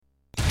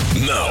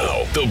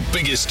Now, the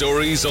biggest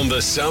stories on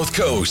the South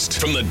Coast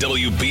from the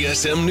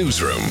WBSM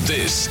Newsroom.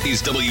 This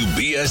is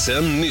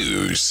WBSM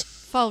News.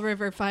 Fall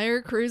River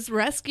fire crews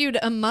rescued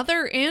a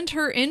mother and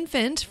her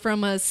infant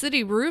from a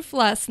city roof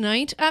last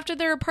night after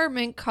their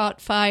apartment caught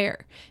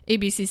fire.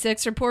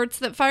 ABC6 reports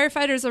that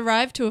firefighters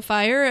arrived to a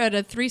fire at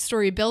a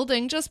 3-story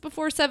building just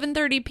before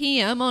 7:30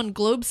 p.m. on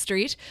Globe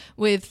Street,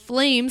 with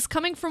flames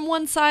coming from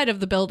one side of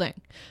the building.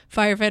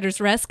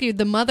 Firefighters rescued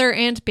the mother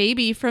and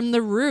baby from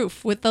the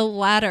roof with a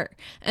ladder,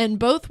 and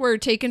both were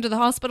taken to the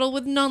hospital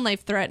with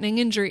non-life-threatening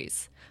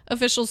injuries.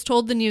 Officials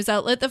told the news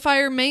outlet the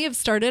fire may have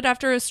started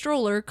after a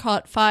stroller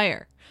caught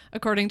fire.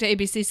 According to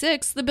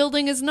ABC6, the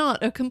building is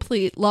not a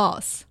complete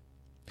loss.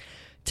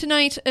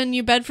 Tonight, a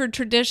New Bedford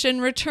tradition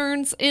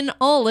returns in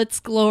all its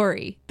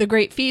glory. The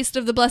Great Feast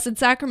of the Blessed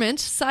Sacrament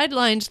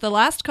sidelined the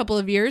last couple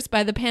of years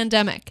by the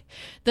pandemic.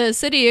 The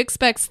city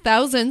expects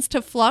thousands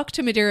to flock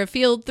to Madeira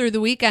Field through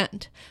the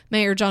weekend.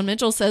 Mayor John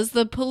Mitchell says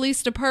the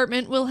police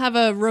department will have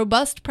a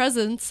robust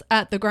presence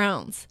at the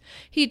grounds.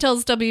 He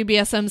tells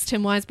WBSM's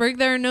Tim Weisberg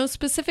there are no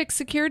specific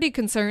security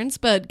concerns,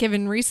 but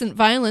given recent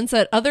violence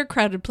at other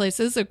crowded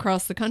places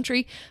across the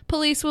country,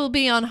 police will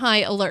be on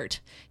high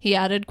alert. He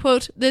added,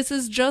 quote, "This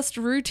is just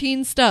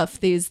routine stuff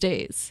these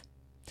days."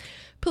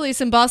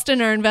 Police in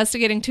Boston are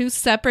investigating 2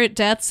 separate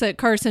deaths at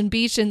Carson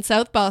Beach in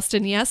South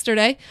Boston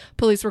yesterday.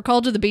 Police were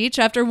called to the beach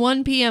after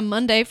 1 p.m.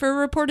 Monday for a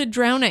reported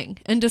drowning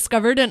and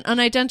discovered an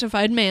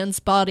unidentified man's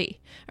body.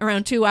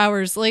 Around 2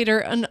 hours later,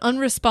 an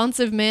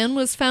unresponsive man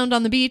was found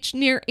on the beach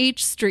near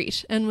H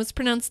Street and was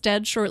pronounced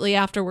dead shortly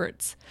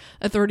afterwards.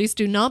 Authorities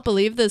do not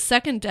believe the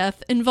second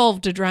death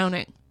involved a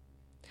drowning.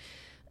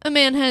 A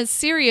man has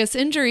serious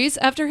injuries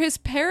after his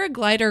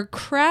paraglider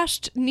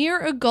crashed near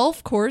a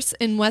golf course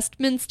in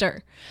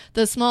Westminster.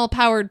 The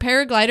small-powered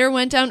paraglider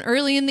went down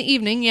early in the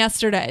evening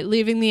yesterday,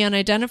 leaving the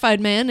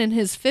unidentified man in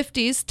his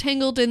 50s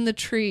tangled in the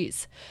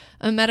trees.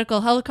 A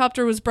medical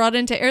helicopter was brought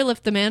in to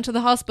airlift the man to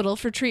the hospital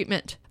for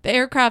treatment. The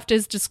aircraft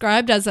is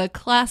described as a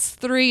Class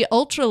 3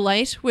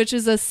 ultralight, which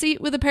is a seat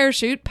with a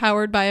parachute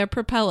powered by a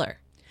propeller.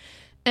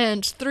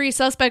 And 3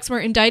 suspects were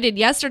indicted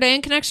yesterday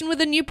in connection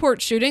with a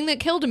Newport shooting that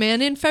killed a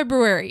man in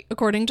February,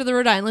 according to the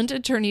Rhode Island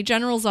Attorney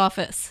General's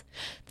office.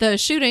 The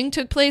shooting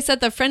took place at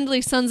the Friendly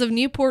Sons of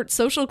Newport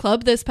Social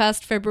Club this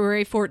past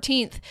February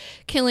 14th,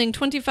 killing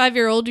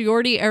 25-year-old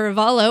Yordi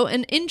Aravallo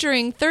and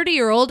injuring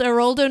 30-year-old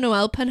Aroldo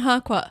Noel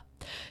Penhaqua.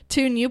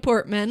 2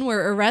 Newport men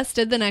were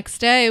arrested the next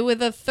day, with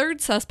a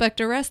 3rd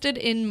suspect arrested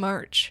in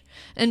March.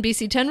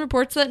 NBC 10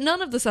 reports that none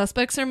of the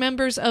suspects are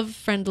members of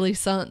Friendly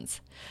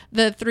Sons.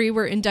 The 3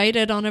 were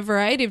indicted on a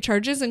variety of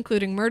charges,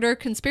 including murder,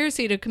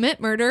 conspiracy to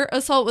commit murder,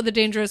 assault with a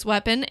dangerous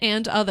weapon,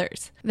 and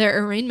others.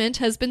 Their arraignment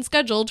has been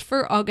scheduled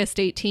for August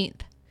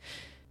 18th.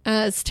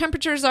 As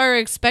temperatures are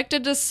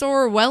expected to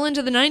soar well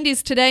into the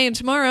 90s today and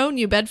tomorrow,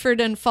 New Bedford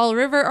and Fall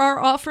River are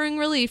offering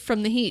relief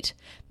from the heat.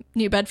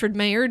 New Bedford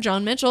Mayor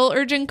John Mitchell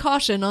urging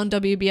caution on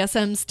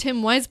WBSM's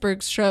Tim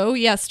Weisberg's show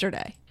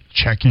yesterday.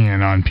 Checking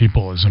in on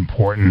people is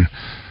important,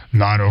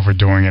 not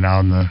overdoing it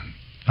out in the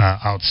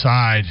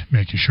outside,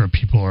 making sure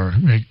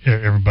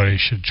everybody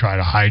should try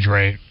to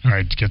hydrate,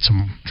 right, to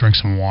drink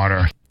some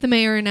water. The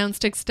mayor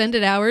announced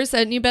extended hours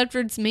at New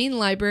Bedford's main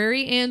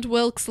library and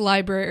Wilkes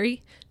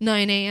Library,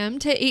 9 a.m.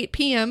 to 8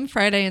 p.m.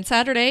 Friday and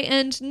Saturday,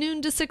 and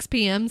noon to 6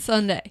 p.m.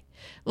 Sunday.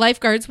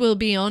 Lifeguards will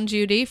be on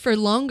duty for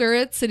longer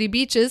at city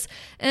beaches,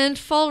 and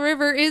Fall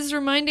River is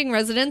reminding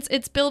residents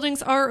its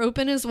buildings are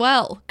open as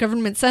well.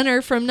 Government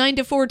Center from 9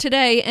 to 4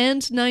 today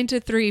and 9 to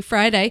 3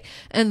 Friday,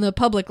 and the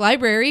Public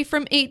Library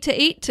from 8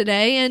 to 8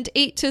 today and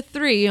 8 to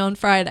 3 on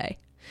Friday.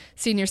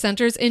 Senior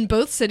centers in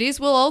both cities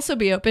will also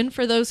be open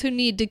for those who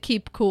need to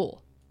keep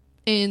cool.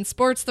 In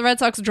sports, the Red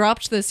Sox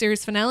dropped the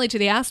series finale to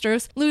the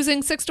Astros,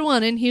 losing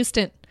 6-1 in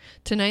Houston.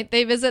 Tonight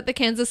they visit the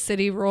Kansas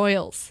City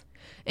Royals.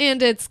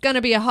 And it's going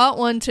to be a hot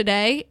one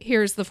today.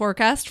 Here's the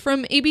forecast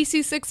from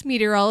ABC6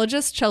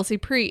 meteorologist Chelsea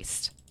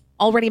Priest.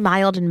 Already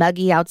mild and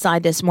muggy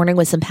outside this morning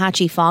with some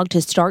patchy fog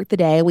to start the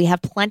day. We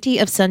have plenty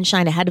of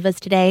sunshine ahead of us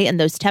today, and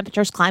those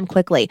temperatures climb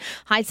quickly.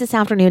 Highs this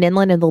afternoon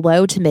inland in the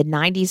low to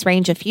mid-90s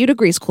range, a few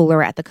degrees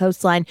cooler at the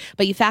coastline,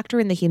 but you factor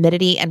in the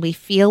humidity and we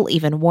feel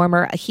even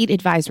warmer. A heat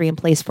advisory in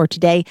place for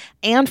today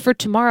and for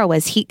tomorrow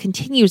as heat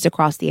continues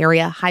across the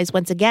area. Highs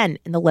once again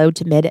in the low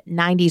to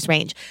mid-90s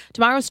range.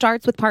 Tomorrow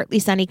starts with partly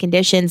sunny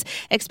conditions.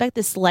 Expect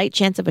a slight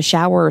chance of a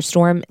shower or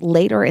storm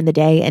later in the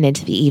day and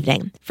into the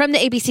evening. From the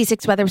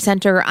ABC6 Weather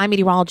Center, I'm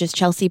meteorologist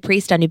Chelsea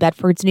Priest on New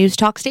Bedford's News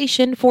Talk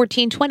Station,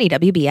 1420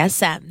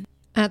 WBSM.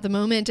 At the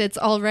moment, it's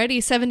already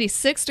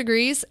 76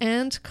 degrees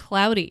and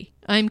cloudy.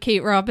 I'm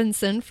Kate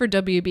Robinson for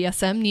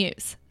WBSM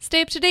News.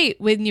 Stay up to date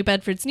with New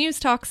Bedford's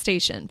News Talk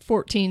Station,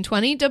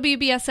 1420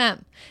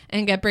 WBSM,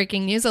 and get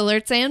breaking news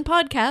alerts and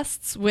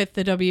podcasts with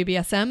the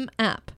WBSM app.